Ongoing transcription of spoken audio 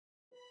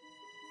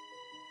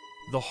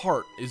The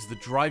heart is the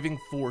driving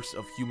force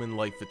of human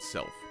life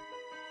itself.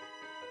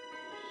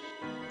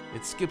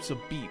 It skips a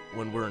beat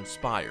when we're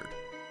inspired.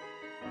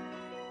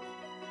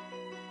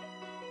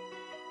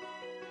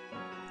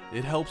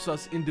 It helps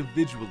us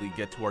individually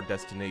get to our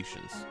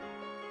destinations.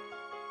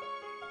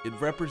 It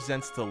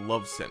represents the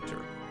love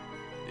center.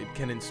 It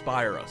can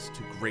inspire us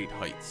to great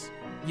heights.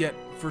 Yet,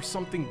 for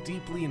something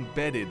deeply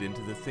embedded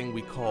into the thing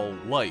we call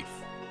life,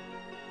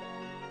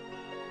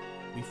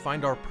 we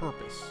find our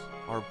purpose,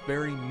 our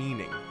very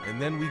meaning,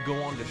 and then we go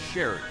on to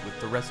share it with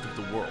the rest of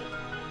the world.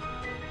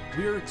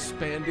 We are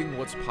expanding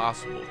what's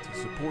possible to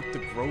support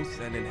the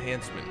growth and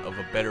enhancement of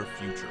a better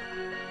future.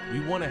 We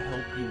want to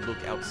help you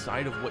look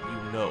outside of what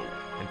you know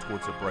and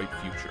towards a bright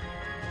future.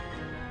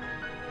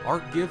 Our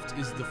gift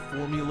is the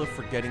formula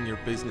for getting your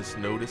business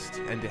noticed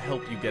and to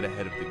help you get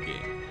ahead of the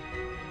game.